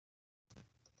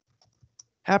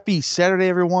Happy Saturday,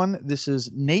 everyone. This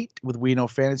is Nate with We Know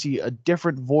Fantasy, a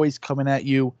different voice coming at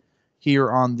you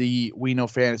here on the We Know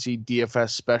Fantasy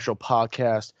DFS special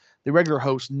podcast. The regular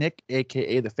host, Nick,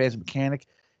 aka the Fantasy Mechanic,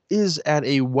 is at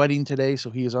a wedding today,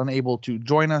 so he is unable to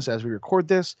join us as we record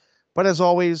this. But as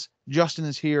always, Justin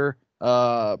is here.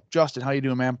 Justin, how you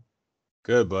doing, man?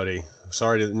 Good, buddy.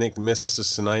 Sorry that Nick missed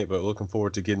us tonight, but looking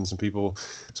forward to getting some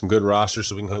good rosters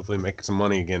so we can hopefully make some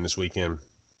money again this weekend.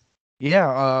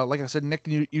 Yeah, like I said, Nick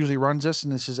usually runs this,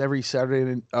 and this is every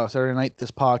Saturday night.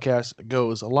 This podcast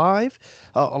goes live.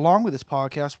 Along with this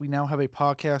podcast, we now have a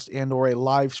podcast and/or a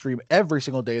live stream every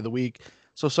single day of the week.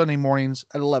 So Sunday mornings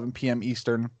at 11 p.m.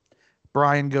 Eastern,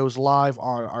 Brian goes live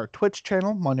on our Twitch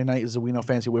channel. Monday night is the We Know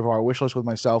Fantasy Waiver Wire Wish List with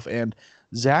myself and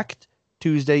Zach.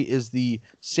 Tuesday is the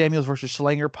Samuels versus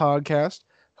Slanger podcast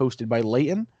hosted by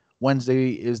Leighton.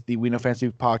 Wednesday is the We Know Fantasy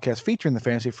podcast featuring the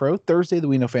Fantasy Fro. Thursday, the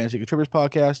We Know Fantasy Contributors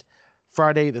podcast.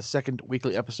 Friday, the second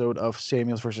weekly episode of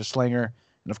Samuels versus Slanger.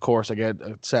 And of course, again,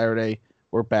 Saturday,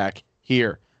 we're back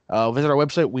here. Visit our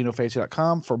website,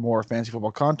 weknowfantasy.com, for more fantasy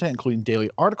football content, including daily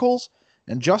articles.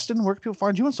 And Justin, where can people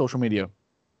find you on social media?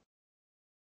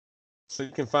 So you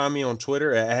can find me on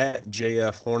Twitter at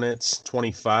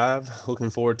JFHornets25. Looking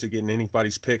forward to getting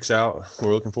anybody's picks out.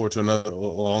 We're looking forward to another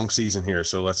long season here,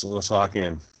 so let's lock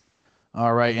in.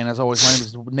 All right, and as always, my name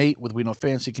is Nate with We Know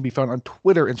Fantasy. It can be found on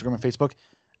Twitter, Instagram, and Facebook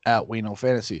at We Know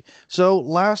Fantasy. So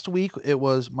last week it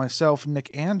was myself, Nick,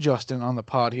 and Justin on the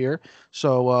pod here.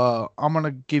 So I'm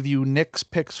gonna give you Nick's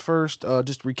picks first,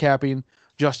 just recapping.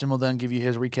 Justin will then give you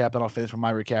his recap, and I'll finish with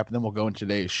my recap, and then we'll go into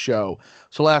today's show.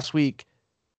 So last week,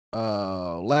 is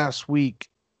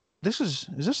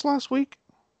this last week?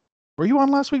 Were you on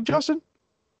last week, Justin?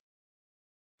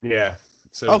 Yeah.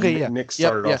 So okay, yeah. Nick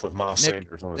started off with Miles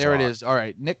Sanders on his There lock. it is. All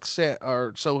right. Nick's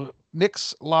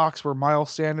locks were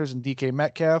Miles Sanders and DK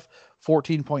Metcalf,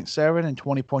 14.7 and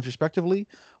 20 points respectively.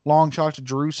 Long shot to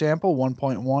Drew Sample,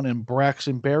 1.1, and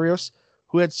Braxton Berrios,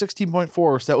 who had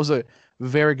 16.4. So that was a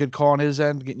very good call on his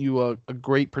end, getting you a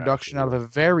great production out of a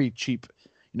very cheap,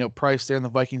 price there. And the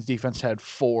Vikings defense had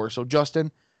 4. So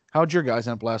Justin, how'd your guys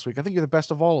end up last week? I think you're the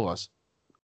best of all of us.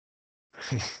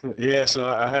 Yeah, so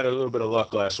I had a little bit of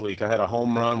luck last week. I had a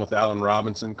home run with Allen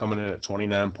Robinson coming in at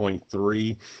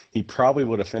 29.3. He probably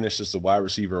would have finished as the wide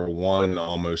receiver 1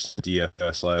 almost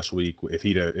DFS last week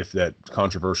if that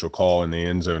controversial call in the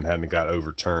end zone hadn't got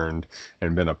overturned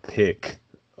and been a pick.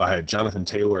 I had Jonathan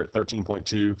Taylor at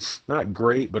 13.2. Not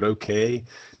great, but okay.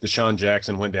 Deshaun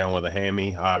Jackson went down with a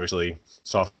hammy. Obviously,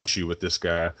 soft issue with this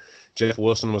guy. Jeff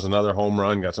Wilson was another home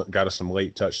run, got us some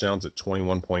late touchdowns at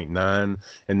 21.9.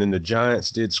 And then the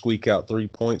Giants did squeak out 3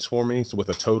 points for me with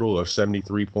a total of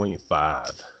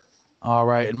 73.5. All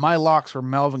right. And my locks were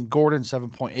Melvin Gordon,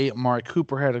 7.8. Amari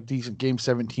Cooper had a decent game,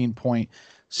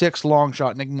 17.6. Long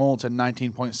shot. Nick Mullins had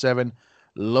 19.7.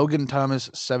 Logan Thomas,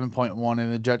 7.1.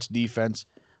 And the Jets defense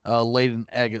laid an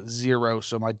egg at 0.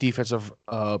 So my defensive,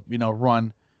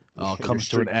 run comes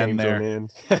to an end there.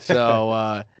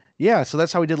 Yeah, so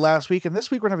that's how we did last week. And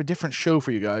this week we're going to have a different show for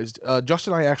you guys.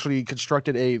 Justin and I actually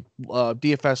constructed a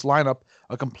DFS lineup,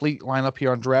 a complete lineup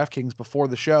here on DraftKings before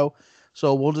the show.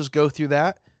 So we'll just go through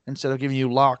that instead of giving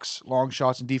you locks, long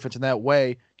shots, and defense in that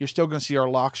way. You're still going to see our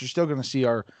locks. You're still going to see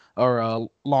our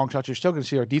long shots. You're still going to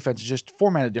see our defense. It's just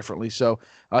formatted differently. So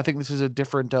I think this is a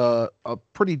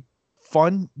pretty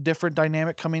fun, different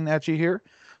dynamic coming at you here.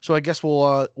 So I guess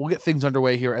we'll get things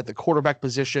underway here at the quarterback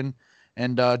position.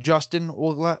 And Justin,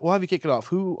 we'll have you kick it off.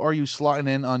 Who are you slotting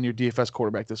in on your DFS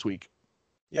quarterback this week?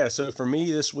 Yeah, so for me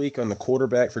this week on the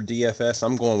quarterback for DFS,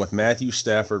 I'm going with Matthew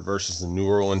Stafford versus the New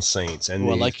Orleans Saints. And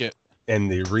I like it.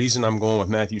 And the reason I'm going with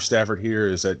Matthew Stafford here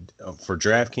is that for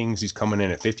DraftKings, he's coming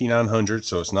in at 5,900,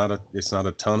 so it's not a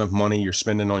ton of money you're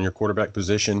spending on your quarterback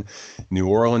position. New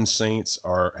Orleans Saints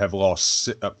have lost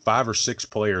 5 or 6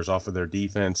 players off of their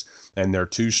defense, and their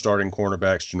 2 starting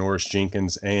cornerbacks, Janoris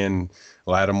Jenkins and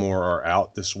Lattimore, are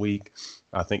out this week.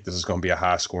 I think this is going to be a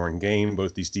high-scoring game.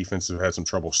 Both these defenses have had some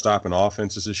trouble stopping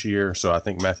offenses this year, so I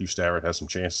think Matthew Stafford has some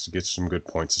chances to get some good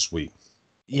points this week.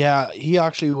 Yeah, he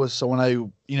actually was. So when I,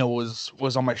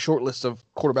 was on my short list of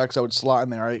quarterbacks I would slot in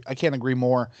there, I can't agree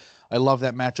more. I love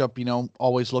that matchup.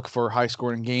 Always look for high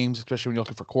scoring games, especially when you're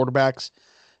looking for quarterbacks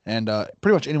and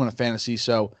pretty much anyone in fantasy.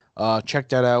 So check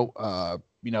that out.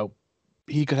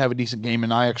 He could have a decent game,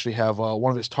 and I actually have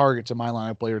one of his targets in my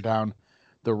lineup later down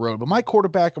the road. But my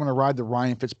quarterback, I'm going to ride the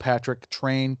Ryan Fitzpatrick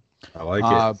train. I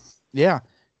like it. Yeah.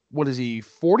 What is he?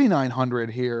 4,900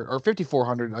 here, or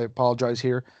 5,400. I apologize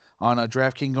here. On a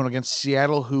DraftKings going against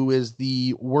Seattle, who is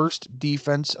the worst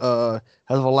defense, has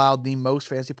allowed the most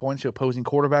fantasy points to opposing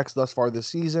quarterbacks thus far this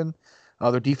season.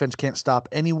 Their defense can't stop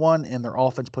anyone, and their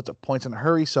offense puts up points in a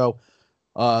hurry. So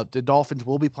the Dolphins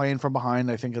will be playing from behind.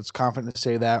 I think it's confident to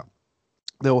say that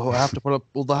they'll have to put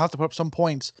up some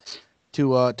points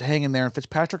to hang in there. And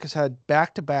Fitzpatrick has had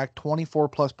back-to-back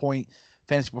 24-plus point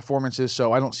fantasy performances,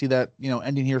 so I don't see that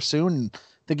ending here soon. And I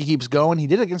think he keeps going. He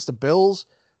did against the Bills,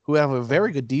 who have a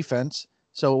very good defense.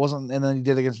 So it wasn't, and then he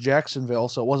did against Jacksonville.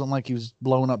 So it wasn't like he was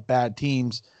blowing up bad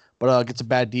teams, but gets a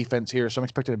bad defense here. So I'm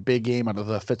expecting a big game out of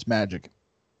the Fitzmagic.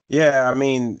 Yeah, I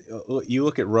mean, you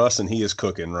look at Russ and he is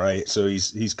cooking, right? So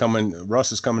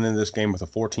Russ is coming into this game with a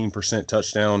 14%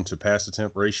 touchdown to pass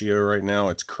attempt ratio right now.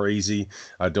 It's crazy.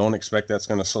 I don't expect that's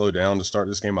going to slow down to start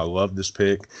this game. I love this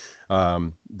pick.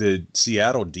 The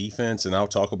Seattle defense, and I'll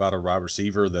talk about a wide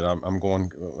receiver that I'm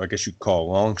going, I guess you could call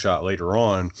a long shot later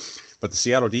on. But the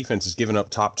Seattle defense has given up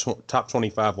top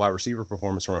 25 wide receiver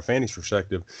performance from a fantasy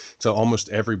perspective to almost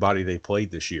everybody they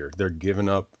played this year. They're giving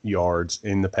up yards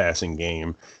in the passing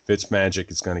game.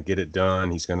 Fitzmagic is going to get it done.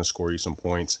 He's going to score you some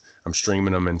points. I'm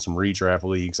streaming him in some redraft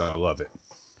leagues. I love it.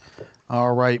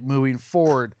 All right, moving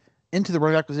forward into the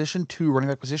running back position, 2 running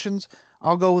back positions.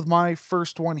 I'll go with my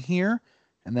first one here,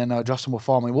 and then Justin will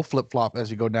follow me. We'll flip-flop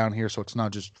as you go down here, so it's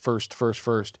not just first,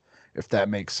 if that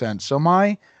makes sense. So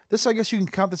this, I guess you can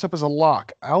count this up as a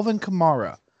lock. Alvin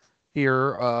Kamara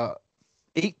here,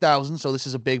 8,000. So this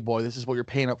is a big boy. This is what you're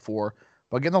paying up for.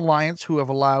 But again, the Lions, who have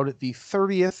allowed the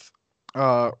 30th,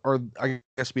 or I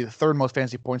guess be the 3rd most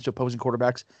fantasy points to opposing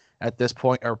quarterbacks at this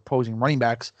point, or opposing running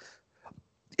backs.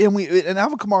 And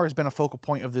Alvin Kamara has been a focal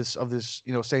point of this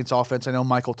Saints offense. I know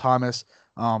Michael Thomas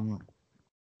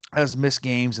has missed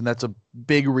games, and that's a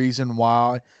big reason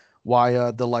why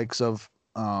the likes of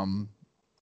Alvin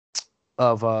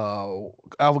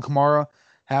Kamara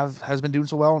has been doing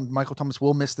so well, and Michael Thomas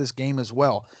will miss this game as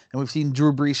well. And we've seen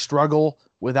Drew Brees struggle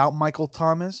without Michael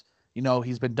Thomas.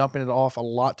 He's been dumping it off a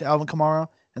lot to Alvin Kamara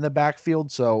in the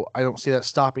backfield, so I don't see that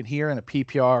stopping here in a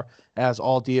PPR, as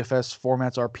all DFS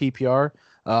formats are PPR.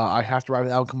 I have to ride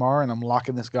with Alvin Kamara, and I'm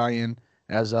locking this guy in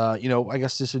as I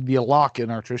guess this would be a lock in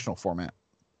our traditional format.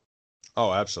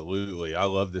 Oh, absolutely. I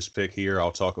love this pick here.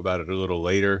 I'll talk about it a little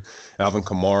later. Alvin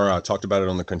Kamara, I talked about it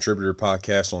on the Contributor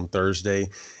podcast on Thursday.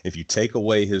 If you take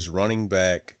away his running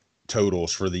back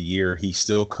totals for the year, he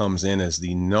still comes in as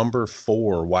the number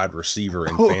 4 wide receiver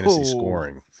in fantasy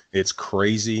scoring. It's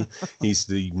crazy. He's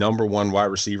the number 1 wide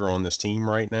receiver on this team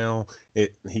right now.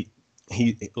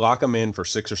 He lock him in for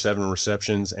 6 or 7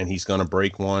 receptions, and he's going to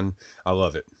break one. I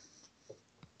love it.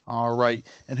 All right.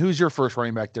 And who's your first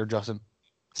running back there, Justin?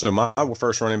 So my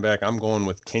first running back, I'm going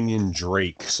with Kenyon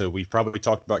Drake. So we've probably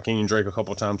talked about Kenyon Drake a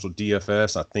couple of times with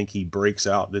DFS. I think he breaks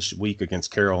out this week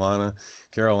against Carolina.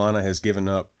 Carolina has given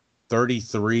up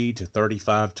 33 to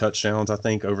 35 touchdowns, I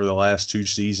think, over the last 2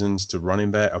 seasons to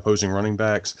opposing running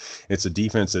backs. It's a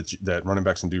defense that running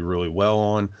backs can do really well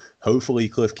on. Hopefully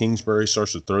Cliff Kingsbury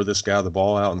starts to throw this guy the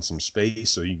ball out in some space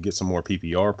so you can get some more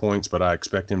PPR points, but I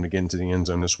expect him to get into the end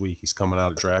zone this week. He's coming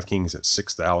out of DraftKings at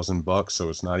 $6,000, so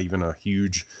it's not even a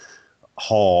huge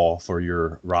haul for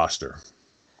your roster.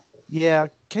 Yeah,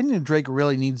 Kenyon Drake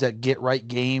really needs that get-right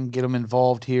game, get him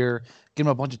involved here, give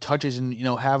him a bunch of touches, and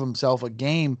have himself a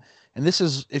game. And this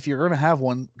is, if you're going to have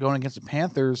one going against the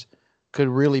Panthers, could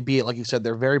really be it. Like you said,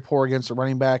 they're very poor against the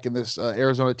running back, and this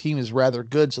Arizona team is rather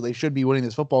good, so they should be winning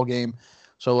this football game.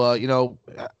 So,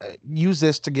 use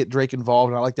this to get Drake involved,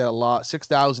 and I like that a lot.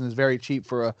 6,000 is very cheap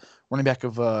for a running back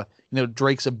of,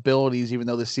 Drake's abilities, even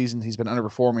though this season he's been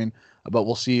underperforming. But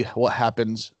we'll see what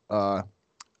happens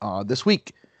this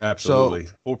week. Absolutely.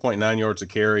 4.9 yards a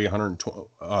carry,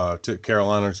 120 to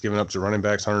Carolina's giving up to running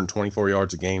backs, 124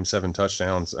 yards a game, 7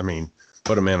 touchdowns. I mean,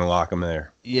 put them in and lock them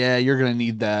there. Yeah, you're going to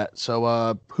need that.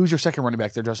 So who's your second running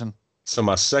back there, Justin? So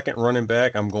my second running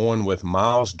back, I'm going with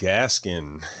Myles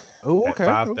Gaskin. Oh, okay.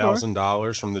 At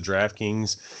 $5,000 from the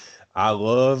DraftKings. I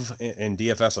love, in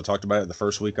DFS, I talked about it the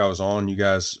first week I was on. You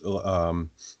guys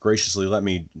graciously let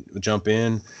me jump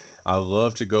in. I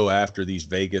love to go after these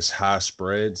Vegas high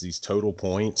spreads, these total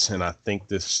points, and I think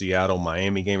this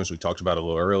Seattle-Miami game, as we talked about a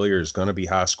little earlier, is going to be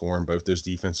high scoring. Both those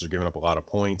defenses are giving up a lot of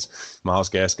points. Myles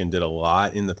Gaskin did a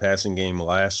lot in the passing game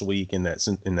last week in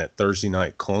that Thursday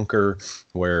night clunker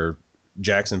where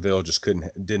Jacksonville just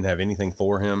didn't have anything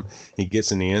for him. He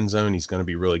gets in the end zone. He's going to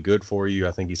be really good for you.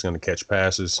 I think he's going to catch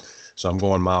passes. So I'm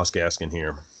going Myles Gaskin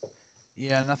here.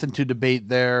 Yeah, nothing to debate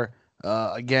there.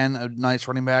 Again, a nice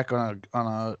running back on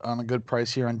a good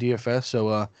price here on DFS.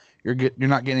 So you're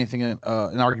not getting anything an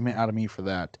argument out of me for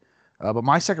that. But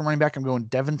my second running back, I'm going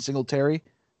Devin Singletary.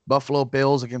 Buffalo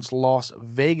Bills against Las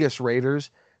Vegas Raiders.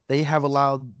 They have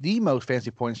allowed the most fantasy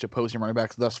points to opposing running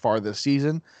backs thus far this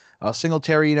season.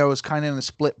 Singletary, is kind of in a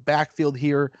split backfield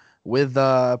here with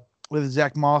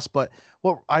Zach Moss. But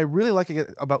what I really like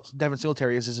about Devin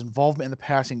Singletary is his involvement in the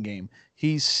passing game.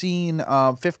 He's seen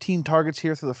 15 targets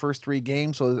here through the first 3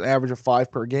 games, so an average of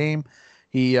 5 per game.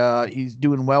 He's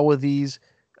doing well with these,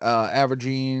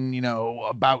 averaging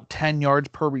about 10 yards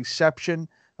per reception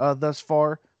thus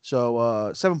far.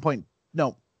 So 7 point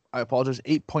no, I apologize,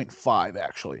 8.5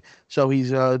 actually. So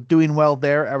he's doing well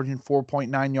there, averaging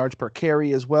 4.9 yards per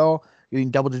carry as well,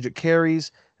 getting double-digit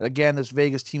carries. And again, this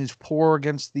Vegas team is poor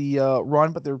against the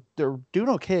run, but they're doing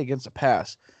okay against the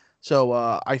pass. So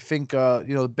I think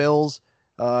the Bills.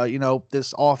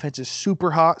 This offense is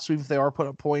super hot. So even if they are putting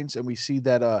up points, and we see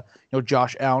that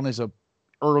Josh Allen is a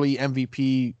early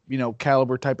MVP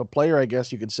caliber type of player, I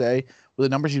guess you could say, with the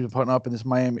numbers he's been putting up in this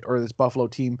Miami or this Buffalo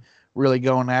team really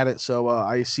going at it. So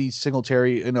I see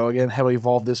Singletary, again, heavily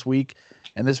evolved this week.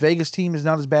 And this Vegas team is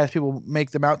not as bad as people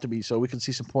make them out to be. So we can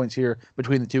see some points here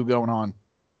between the two going on.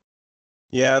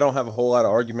 Yeah, I don't have a whole lot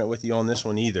of argument with you on this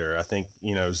one either. I think,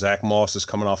 Zach Moss is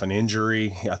coming off an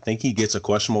injury. I think he gets a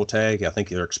questionable tag. I think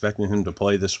they're expecting him to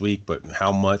play this week, but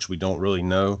how much we don't really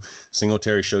know.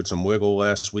 Singletary showed some wiggle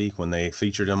last week when they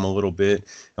featured him a little bit.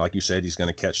 Like you said, he's going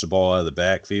to catch the ball out of the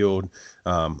backfield.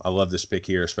 I love this pick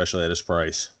here, especially at his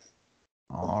price.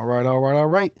 All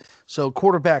right. So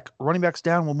quarterback, running backs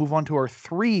down. We'll move on to our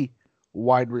 3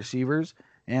 wide receivers.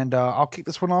 And I'll kick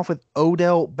this one off with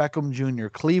Odell Beckham Jr.,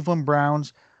 Cleveland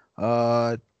Browns.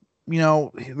 They're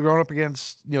going up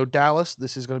against Dallas.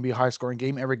 This is going to be a high-scoring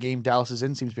game. Every game Dallas is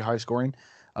in seems to be high-scoring.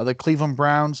 The Cleveland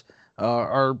Browns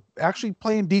are actually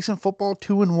playing decent football,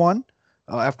 2-1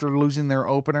 after losing their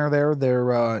opener there.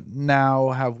 They're now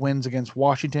have wins against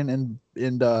Washington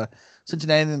and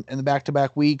Cincinnati in the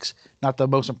back-to-back weeks. Not the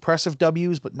most impressive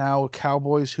W's, but now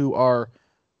Cowboys, who are,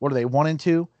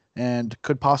 1-2? And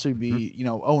could possibly be,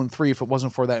 0-3 if it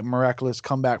wasn't for that miraculous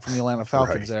comeback from the Atlanta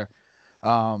Falcons there.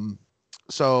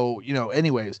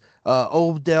 Anyways,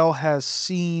 Odell has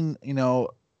seen,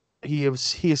 he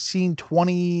has seen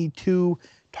 22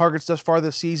 targets thus far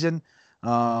this season,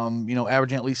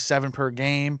 averaging at least 7 per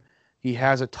game. He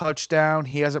has a touchdown.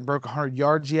 He hasn't broke 100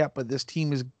 yards yet, but this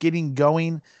team is getting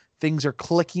going. Things are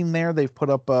clicking there. They've put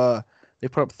up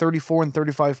 34 and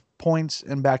 35 points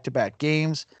in back-to-back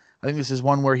games. I think this is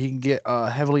one where he can get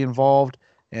heavily involved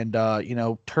and,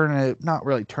 not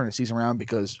really turn the season around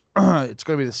because it's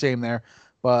going to be the same there.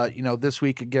 But, this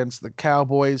week against the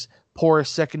Cowboys, porous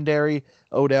secondary,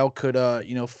 Odell could,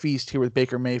 feast here with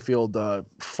Baker Mayfield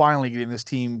finally getting this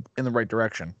team in the right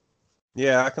direction.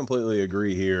 Yeah, I completely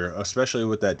agree here, especially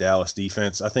with that Dallas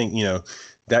defense. I think,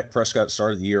 Dak Prescott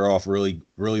started the year off really,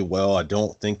 really well. I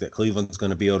don't think that Cleveland's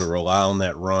going to be able to rely on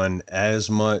that run as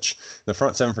much. The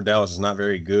front seven for Dallas is not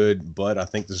very good, but I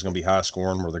think this is going to be high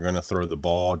scoring where they're going to throw the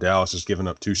ball. Dallas has given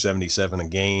up 277 a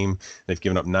game. They've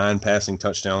given up 9 passing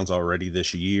touchdowns already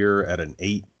this year at an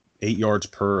 8 yards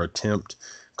per attempt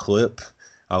clip.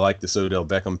 I like this Odell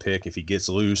Beckham pick. If he gets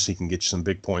loose, he can get you some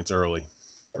big points early.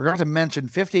 Forgot to mention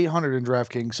 5,800 in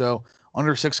DraftKings, so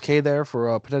under 6K there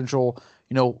for a potential,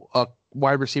 a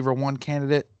wide receiver 1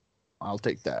 candidate. I'll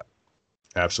take that.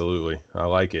 Absolutely. I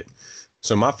like it.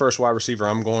 So my first wide receiver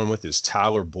I'm going with is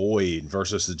Tyler Boyd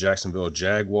versus the Jacksonville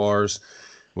Jaguars.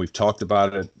 We've talked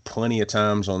about it plenty of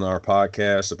times on our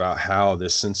podcast about how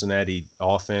this Cincinnati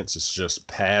offense is just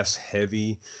pass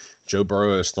heavy. Joe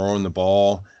Burrow is throwing the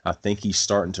ball. I think he's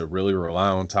starting to really rely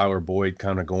on Tyler Boyd,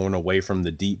 kind of going away from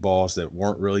the deep balls that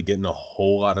weren't really getting a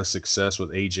whole lot of success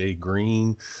with A.J.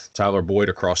 Green. Tyler Boyd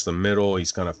across the middle.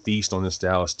 He's going to feast on this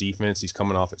Dallas defense. He's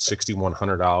coming off at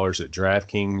 $6,100 at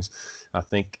DraftKings. I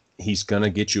think he's going to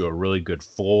get you a really good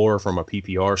floor from a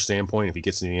PPR standpoint. If he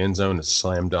gets in the end zone, it's a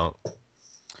slam dunk.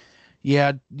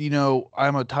 Yeah,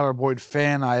 I'm a Tyler Boyd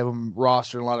fan. I have him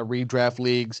rostered in a lot of redraft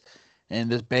leagues. And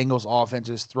this Bengals offense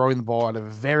is throwing the ball at a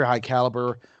very high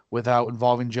caliber without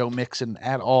involving Joe Mixon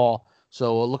at all.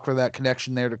 So we'll look for that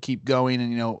connection there to keep going.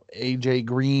 And, AJ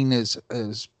Green is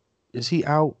he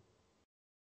out?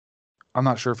 I'm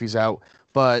not sure if he's out,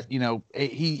 but,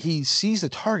 he sees the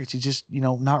targets. He's just,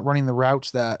 not running the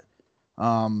routes that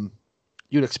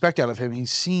you'd expect out of him.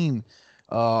 He's seen,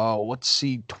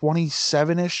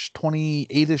 27-ish,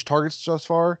 28-ish targets thus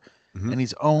far. Mm-hmm. And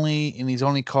he's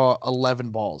only caught 11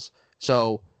 balls.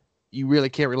 So you really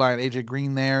can't rely on AJ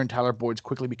Green there, and Tyler Boyd's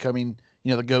quickly becoming,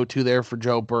 the go-to there for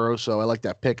Joe Burrow. So I like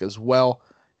that pick as well.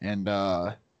 And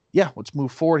let's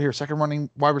move forward here. Second running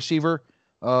wide receiver,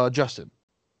 Justin.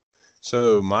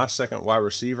 So my second wide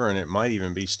receiver, and it might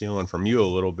even be stealing from you a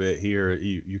little bit here.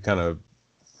 You kind of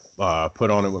put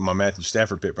on it with my Matthew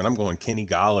Stafford pick, but I'm going Kenny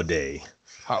Golladay.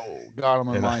 Oh, got him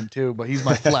in mind too, but he's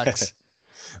my flex.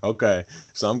 Okay,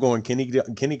 so I'm going Kenny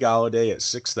Galladay at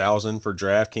 6,000 for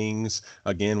DraftKings.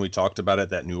 Again, we talked about it.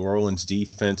 That New Orleans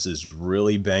defense is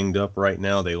really banged up right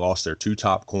now. They lost their two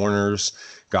top corners.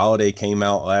 Galladay came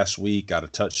out last week, got a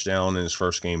touchdown in his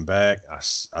first game back.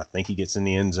 I think he gets in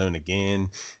the end zone again.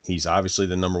 He's obviously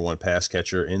the number one pass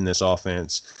catcher in this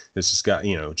offense. This has got,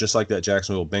 just like that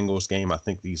Jacksonville Bengals game. I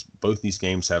think both these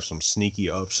games have some sneaky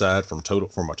upside from a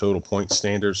total point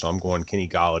standard. So I'm going Kenny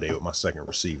Galladay with my second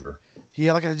receiver.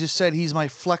 Yeah, like I just said, he's my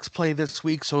flex play this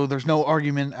week, so there's no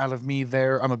argument out of me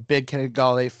there. I'm a big Kenny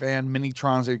Galladay fan,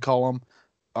 Mini-trons they call him.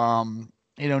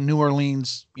 New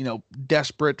Orleans,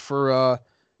 desperate on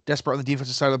the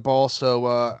defensive side of the ball,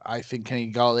 so I think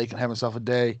Kenny Galladay can have himself a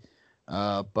day.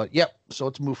 But yep, so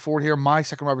let's move forward here. My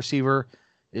second wide receiver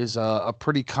is a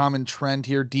pretty common trend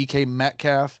here, DK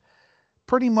Metcalf.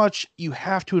 Pretty much you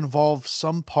have to involve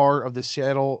some part of the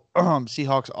Seattle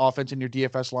Seahawks offense in your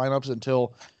DFS lineups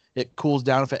until it cools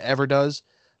down, if it ever does.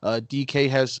 DK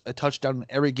has a touchdown in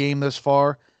every game thus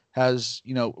far, has,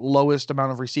 lowest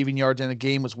amount of receiving yards in a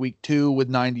game was week 2 with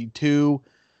 92.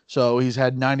 So he's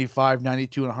had 95,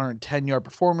 92, and 110 yard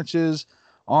performances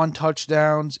on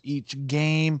touchdowns each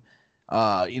game.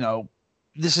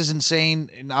 This is insane.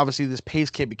 And obviously this pace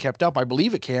can't be kept up. I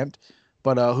believe it can't,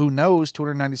 but who knows?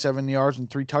 297 yards and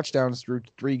 3 touchdowns through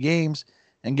 3 games,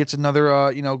 and gets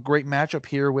another, great matchup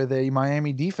here with a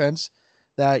Miami defense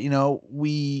that,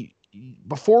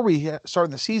 before we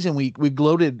started the season, we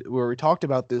gloated where we talked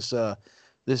about this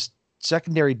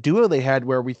secondary duo they had,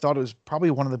 where we thought it was probably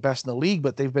one of the best in the league,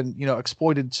 but they've been,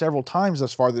 exploited several times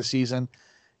thus far this season.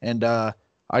 And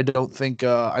I don't think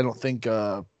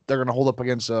they're going to hold up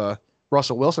against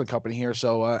Russell Wilson company here.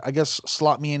 So I guess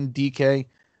slot me in DK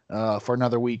for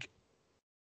another week.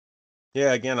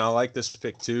 Yeah, again, I like this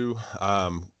pick too.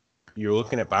 You're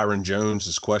looking at Byron Jones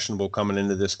is questionable coming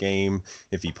into this game.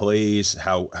 If he plays,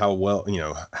 how well,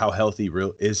 how healthy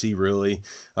is he really?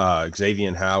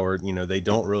 Xavier Howard, they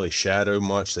don't really shadow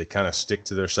much. They kind of stick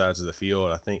to their sides of the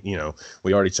field. I think,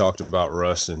 we already talked about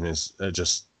Russ and his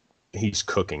he's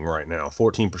cooking right now.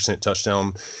 14%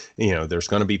 touchdown. There's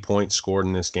going to be points scored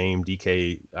in this game.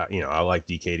 DK, I like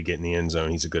DK to get in the end zone.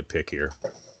 He's a good pick here.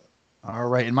 All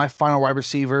right. And my final wide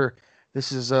receiver,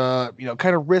 this is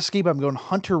kind of risky, but I'm going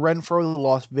Hunter Renfrow, the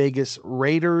Las Vegas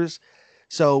Raiders.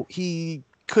 So he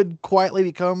could quietly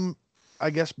become, I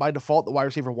guess, by default, the wide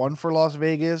receiver 1 for Las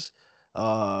Vegas,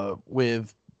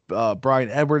 with Bryan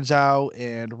Edwards out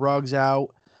and Ruggs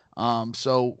out.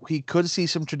 So he could see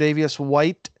some Tre'Davious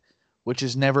White, which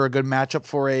is never a good matchup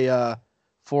for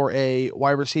a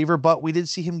wide receiver. But we did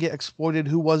see him get exploited.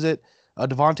 Who was it?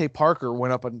 Devontae Parker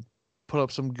went up and put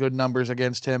up some good numbers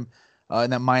against him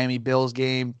in that Miami Bills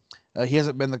game. He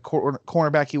hasn't been the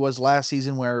cornerback he was last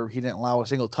season, where he didn't allow a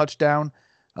single touchdown.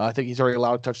 I think he's already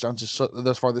allowed touchdowns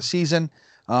thus far this season.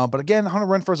 But again, Hunter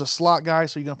Renfrow is a slot guy,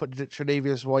 so you're going to put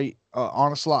Tre'Davious White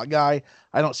on a slot guy.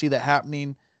 I don't see that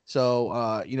happening. So,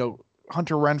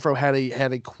 Hunter Renfrow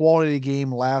had a quality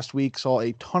game last week, saw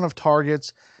a ton of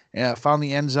targets, found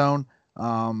the end zone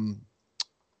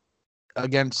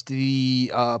against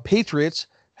the Patriots,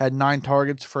 had 9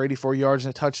 targets for 84 yards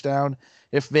and a touchdown.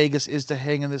 If Vegas is to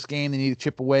hang in this game, they need to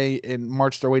chip away and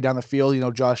march their way down the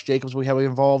field. Josh Jacobs will be heavily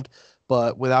involved,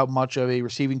 but without much of a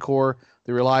receiving core,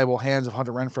 the reliable hands of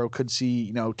Hunter Renfrow could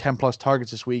see, 10 plus targets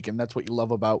this week. And that's what you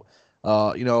love about,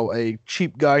 a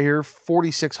cheap guy here,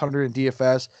 4,600 in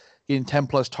DFS, getting 10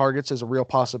 plus targets as a real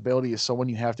possibility is someone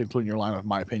you have to include in your lineup, in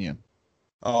my opinion.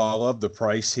 Oh, I love the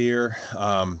price here.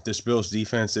 This Bills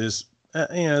defense is,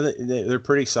 they're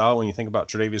pretty solid when you think about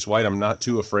Tre'Davious White. I'm not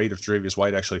too afraid of Tre'Davious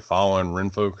White actually following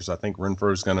Renfrow, because I think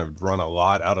Renfrow is going to run a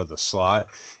lot out of the slot,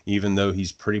 even though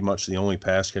he's pretty much the only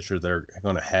pass catcher they're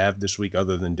going to have this week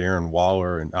other than Darren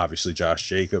Waller and obviously Josh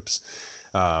Jacobs.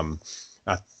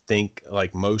 I think,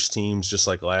 like most teams, just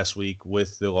like last week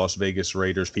with the Las Vegas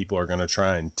Raiders, people are going to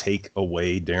try and take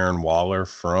away Darren Waller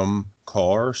from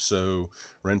Carr. So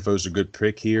Renfro's a good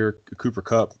pick here. Cooper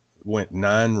Kupp went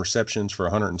 9 receptions for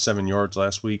 107 yards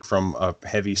last week from a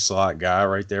heavy slot guy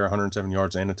right there, 107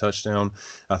 yards and a touchdown.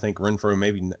 I think Renfrow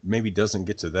maybe doesn't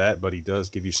get to that, but he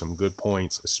does give you some good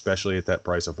points, especially at that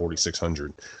price of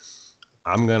 4,600.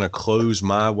 I'm going to close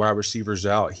my wide receivers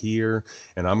out here,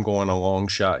 and I'm going a long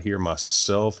shot here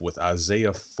myself with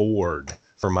Isaiah Ford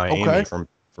for Miami for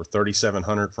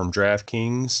 3,700 from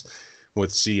DraftKings,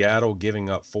 with Seattle giving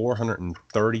up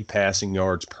 430 passing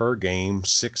yards per game,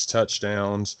 6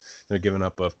 touchdowns. They're giving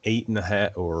up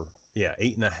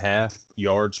 8.5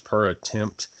 yards per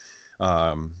attempt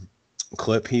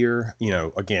clip here.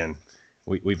 Again,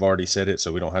 we've already said it,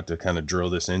 so we don't have to kind of drill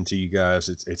this into you guys.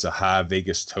 It's a high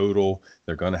Vegas total.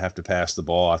 They're going to have to pass the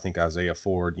ball. I think Isaiah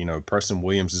Ford, Preston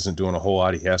Williams isn't doing a whole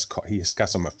lot. He's got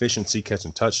some efficiency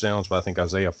catching touchdowns, but I think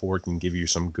Isaiah Ford can give you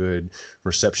some good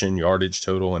reception yardage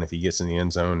total. And if he gets in the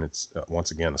end zone, it's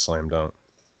once again a slam dunk.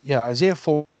 Yeah, Isaiah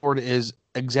Ford is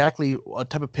exactly a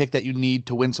type of pick that you need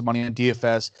to win some money in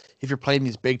DFS. If you're playing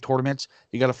these big tournaments,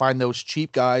 you got to find those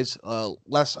cheap guys,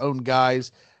 less owned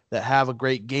guys that have a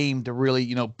great game to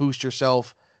really, boost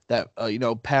yourself. That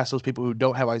past those people who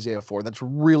don't have Isaiah Ford. That's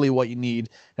really what you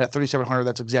need. And at 3,700,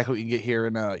 that's exactly what you can get here.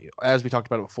 And as we talked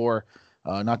about it before,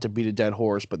 not to beat a dead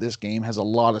horse, but this game has a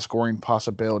lot of scoring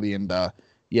possibility. And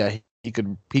he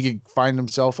could find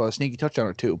himself a sneaky touchdown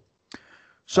or two.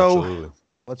 So. Absolutely.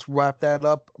 Let's wrap that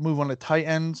up. Move on to tight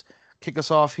ends. Kick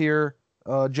us off here.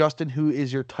 Justin, who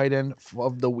is your tight end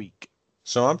of the week?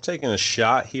 So I'm taking a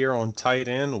shot here on tight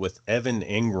end with Evan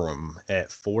Ingram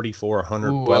at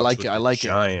 4,400 bucks. I like it.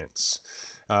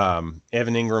 Giants.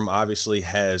 Evan Ingram obviously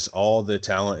has all the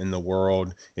talent in the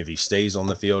world. If he stays on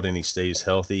the field and he stays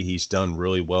healthy, he's done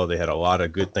really well. They had a lot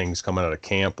of good things coming out of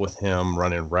camp with him,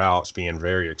 running routes, being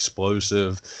very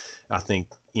explosive. I think,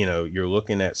 you're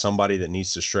looking at somebody that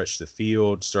needs to stretch the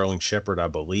field. Sterling Shepard, I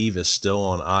believe, is still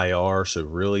on IR. So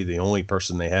really the only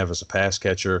person they have as a pass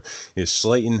catcher is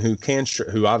Slayton, who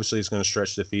obviously is going to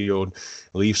stretch the field,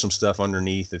 leave some stuff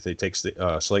underneath if they take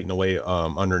Slayton away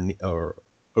underneath or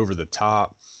over the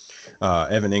top.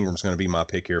 Evan Ingram's going to be my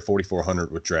pick here,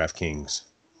 4,400 with DraftKings.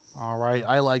 All right.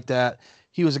 I like that.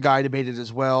 He was a guy debated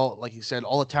as well. Like you said,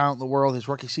 all the talent in the world. His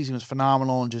rookie season was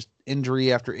phenomenal, and just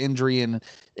injury after injury and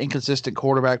inconsistent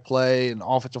quarterback play and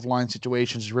offensive line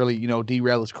situations really,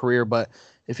 derailed his career. But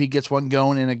if he gets one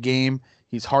going in a game,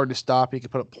 he's hard to stop. He can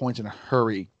put up points in a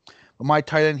hurry. But my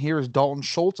tight end here is Dalton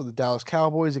Schultz of the Dallas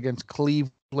Cowboys against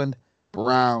Cleveland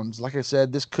Browns. Like I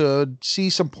said, this could see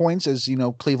some points as,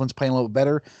 Cleveland's playing a little bit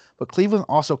better. But Cleveland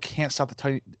also can't stop the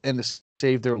tight end to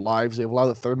save their lives. They have allowed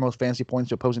the third most fantasy points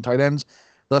to opposing tight ends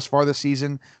thus far this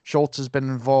season. Schultz has been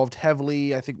involved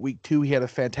heavily. I think week 2 he had a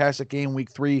fantastic game. Week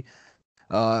 3,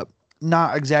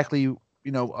 not exactly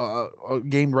a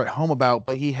game to write home about,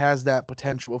 but he has that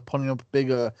potential of putting up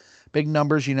big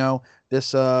numbers.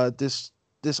 This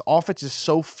offense is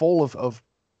so full of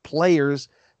players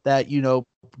that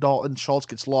Dalton Schultz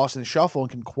gets lost in the shuffle and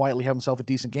can quietly have himself a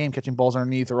decent game, catching balls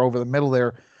underneath or over the middle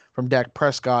there from Dak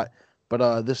Prescott.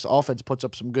 But this offense puts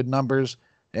up some good numbers.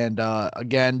 And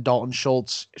again, Dalton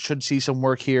Schultz should see some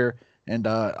work here. And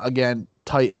again,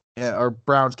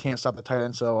 Browns can't stop the tight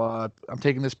end. So I'm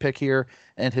taking this pick here.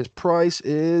 And his price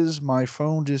is, my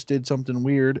phone just did something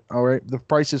weird. All right. The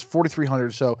price is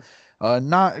 4,300. So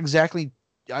not exactly,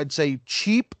 I'd say,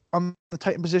 cheap on the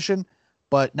tight end position,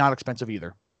 but not expensive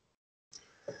either.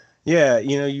 Yeah,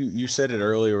 you said it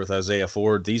earlier with Isaiah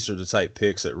Ford. These are the type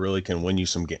picks that really can win you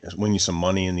some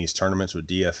money in these tournaments with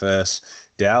DFS.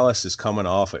 Dallas is coming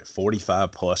off at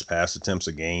 45 plus pass attempts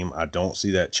a game. I don't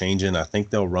see that changing. I think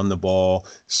they'll run the ball.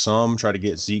 Some try to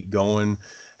get Zeke going.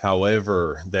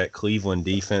 However, that Cleveland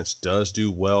defense does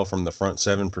do well from the front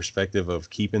seven perspective of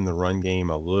keeping the run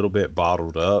game a little bit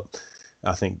bottled up.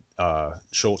 I think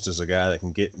Schultz is a guy that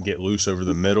can get loose over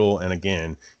the middle. And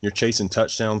again, you're chasing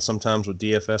touchdowns sometimes with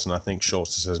DFS, and I think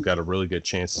Schultz has got a really good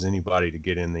chance as anybody to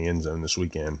get in the end zone this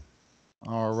weekend.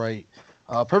 All right.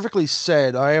 Perfectly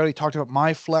said. I already talked about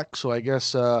my flex, so I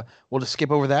guess we'll just skip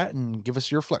over that and give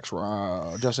us your flex,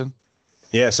 Justin.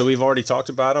 Yeah, so we've already talked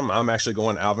about him. I'm actually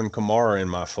going Alvin Kamara in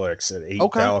my flex at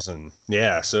 8,000. Okay.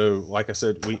 Yeah, so like I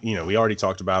said, we already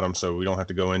talked about him, so we don't have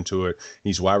to go into it.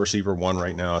 He's wide receiver 1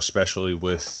 right now, especially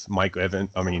with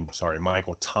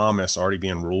Michael Thomas already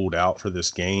being ruled out for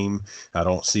this game. I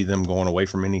don't see them going away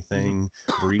from anything.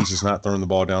 Breeze is not throwing the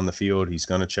ball down the field. He's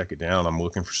going to check it down. I'm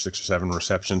looking for 6 or 7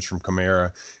 receptions from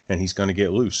Kamara, and he's going to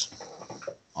get loose.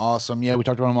 Awesome. Yeah, we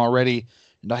talked about him already,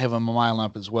 and I have him on my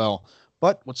lineup as well.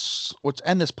 But let's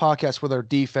end this podcast with our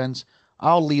defense.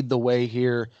 I'll lead the way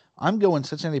here. I'm going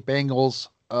Cincinnati Bengals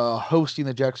hosting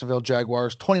the Jacksonville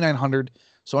Jaguars, 2,900,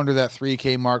 so under that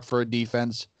 3K mark for a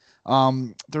defense.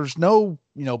 There's no,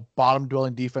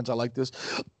 bottom-dwelling defense. I like this.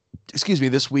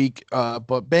 This week.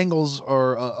 But Bengals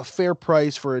are a fair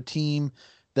price for a team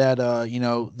that,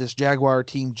 this Jaguar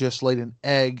team just laid an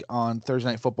egg on Thursday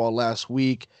Night Football last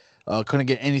week. Couldn't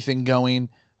get anything going.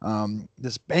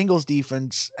 This Bengals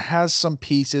defense has some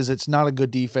pieces. It's not a good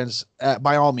defense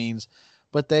by all means,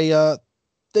 but they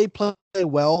play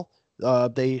well.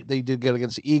 They did good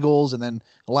against the Eagles, and then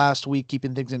last week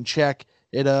keeping things in check.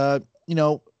 It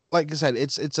like I said,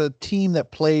 it's a team that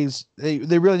plays. They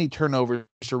really need turnovers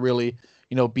to really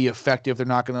be effective. They're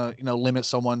not going to, limit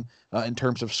someone in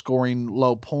terms of scoring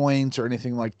low points or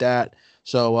anything like that.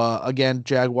 So again,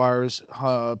 Jaguars,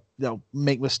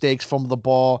 make mistakes, fumble the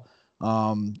ball.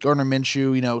 Gardner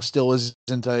Minshew, still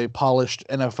isn't a polished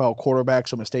NFL quarterback,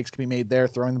 so mistakes can be made there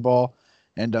throwing the ball.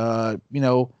 And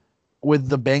with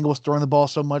the Bengals throwing the ball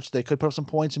so much, they could put up some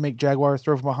points and make Jaguars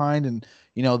throw from behind. And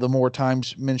the more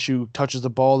times Minshew touches the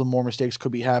ball, the more mistakes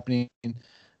could be happening.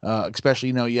 Especially,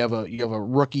 you have a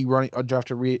rookie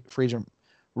drafted free agent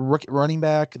rookie running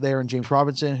back there in James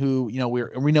Robinson, who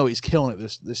we know he's killing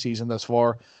it this season thus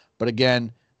far. But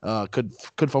again, could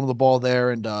fumble the ball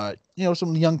there, and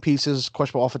some young pieces,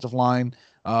 questionable offensive line,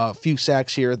 a few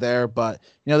sacks here or there. But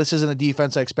this isn't a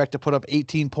defense I expect to put up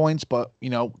 18 points, but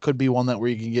could be one where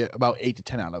you can get about 8 to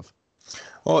 10 out of.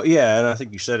 Well, yeah, and I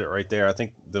think you said it right there. I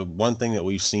think the one thing that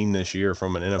we've seen this year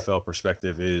from an NFL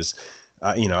perspective is,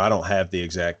 I don't have the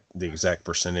exact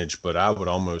percentage, but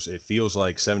it feels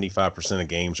like 75% of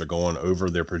games are going over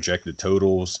their projected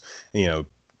totals.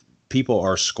 People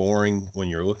are scoring. When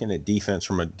you're looking at defense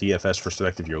from a DFS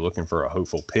perspective, you're looking for a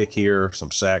hopeful pick here, some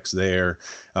sacks there.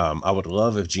 I would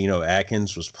love if Geno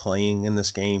Atkins was playing in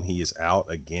this game. He is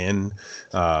out again.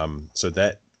 So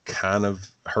that kind of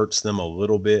hurts them a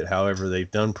little bit. However,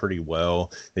 they've done pretty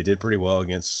well. They did pretty well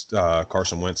against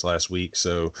Carson Wentz last week.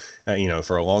 So,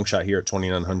 for a long shot here at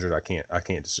 2,900, I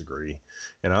can't disagree.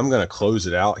 And I'm going to close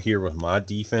it out here with my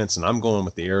defense, and I'm going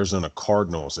with the Arizona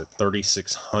Cardinals at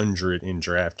 3,600 in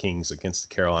DraftKings against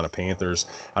the Carolina Panthers.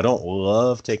 I don't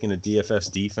love taking a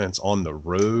DFS defense on the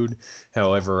road.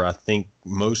 However, I think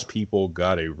most people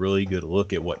got a really good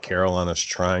look at what Carolina's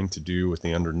trying to do with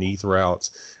the underneath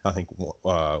routes. I think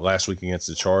last week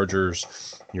against the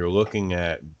Chargers, you're looking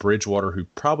at Bridgewater, who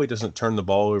probably doesn't turn the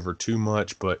ball over too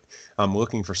much, but I'm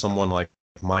looking for someone like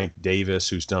Mike Davis,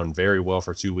 who's done very well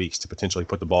for 2 weeks, to potentially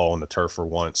put the ball on the turf for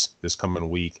once this coming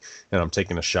week, and I'm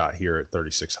taking a shot here at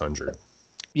 3,600.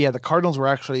 Yeah, the Cardinals were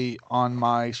actually on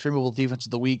my Streamable Defense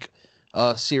of the Week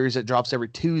series that drops every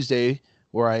Tuesday,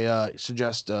 where I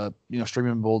suggest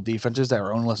streamable defenses that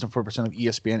are owned less than 4% of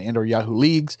ESPN and or Yahoo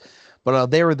leagues. But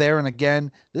they were there, and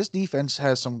again, this defense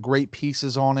has some great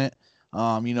pieces on it.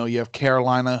 You have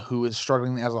Carolina, who is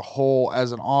struggling as a whole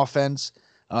as an offense.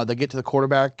 They get to the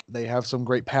quarterback. They have some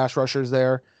great pass rushers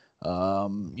there.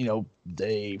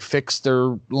 They fixed their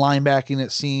linebacking,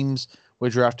 it seems. We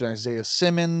drafted Isaiah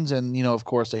Simmons, and, of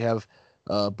course, they have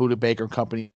Budda Baker and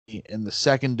company in the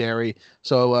secondary.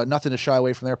 So nothing to shy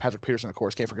away from there. Patrick Peterson, of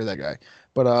course, can't forget that guy.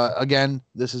 But again,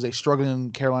 this is a struggling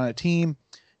Carolina team,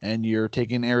 and you're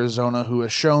taking Arizona, who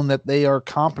has shown that they are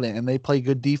competent and they play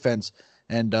good defense.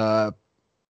 And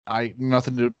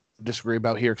nothing to disagree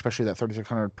about here, especially that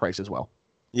 3,600 price as well.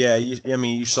 Yeah,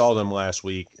 you saw them last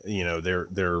week.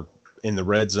 They're in the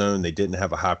red zone. They didn't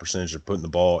have a high percentage of putting the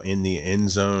ball in the end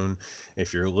zone.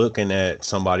 If you're looking at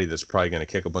somebody that's probably going to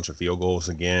kick a bunch of field goals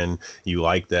again, you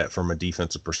like that from a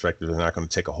defensive perspective. They're not going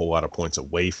to take a whole lot of points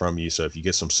away from you. So if you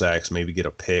get some sacks, maybe get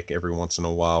a pick every once in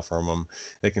a while from them,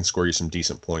 they can score you some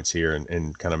decent points here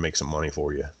and kind of make some money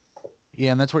for you.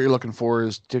 Yeah, and that's what you're looking for,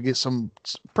 is to get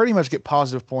pretty much get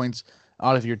positive points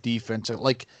out of your defense.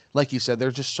 Like you said,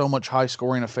 there's just so much high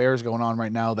scoring affairs going on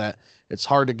right now that it's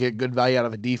hard to get good value out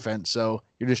of a defense. So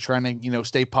you're just trying to,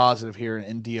 stay positive here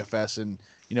in DFS and,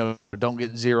 don't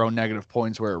get 0 negative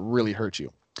points where it really hurts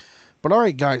you. But all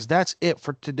right, guys, that's it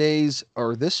for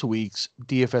this week's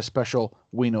DFS special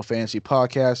We Know Fantasy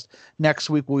podcast. Next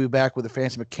week, we'll be back with a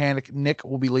fantasy mechanic. Nick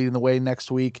will be leading the way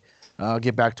next week.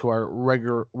 Get back to our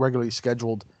regularly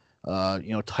scheduled,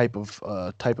 type of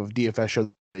DFS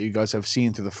show that you guys have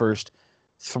seen through the first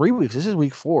 3 weeks. This is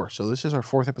week 4, so this is our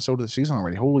 4th episode of the season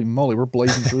already. Holy moly, we're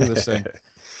blazing through this thing.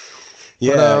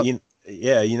 Yeah,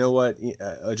 you know what?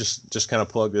 I just kind of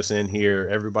plug this in here.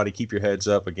 Everybody keep your heads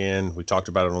up again. We talked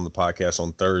about it on the podcast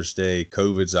on Thursday.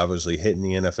 COVID's obviously hitting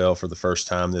the NFL for the first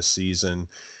time this season.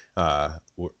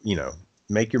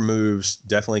 Make your moves.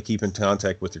 Definitely keep in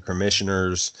contact with your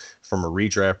commissioners. From a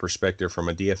redraft perspective, from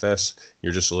a DFS,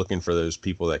 you're just looking for those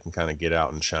people that can kind of get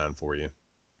out and shine for you.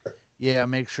 Yeah,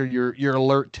 make sure you're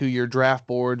alert to your draft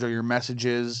boards or your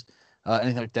messages,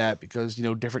 anything like that, because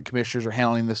different commissioners are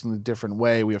handling this in a different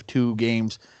way. We have 2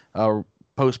 games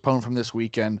postponed from this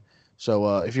weekend,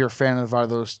 so if you're a fan of either of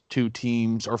those 2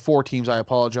 teams or 4 teams, I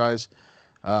apologize.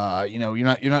 You're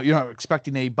not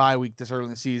expecting a bye week this early in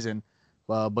the season,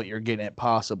 but you're getting it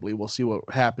possibly. We'll see what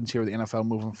happens here with the NFL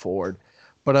moving forward.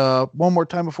 But one more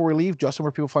time before we leave, Justin,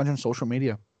 where people find you on social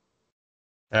media?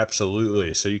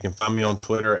 Absolutely. So you can find me on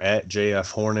Twitter at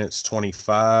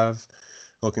JFHornets25.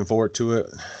 Looking forward to it.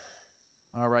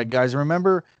 All right, guys.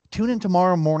 Remember, tune in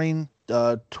tomorrow morning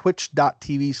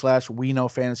twitch.tv/We Know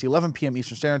Fantasy, 11 p.m.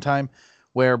 Eastern Standard Time,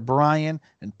 where Brian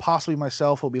and possibly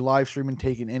myself will be live streaming,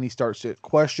 taking any start-sit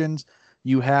questions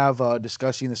you have,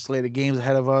 discussing the slate of games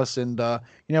ahead of us, and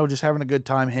just having a good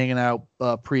time hanging out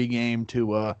pre-game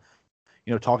to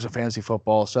talk some fantasy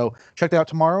football. So check that out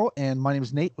tomorrow. And my name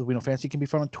is Nate with We Know Fantasy. You can be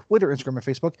found on Twitter, Instagram, and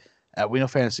Facebook at We Know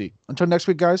Fantasy. Until next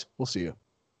week, guys, we'll see you.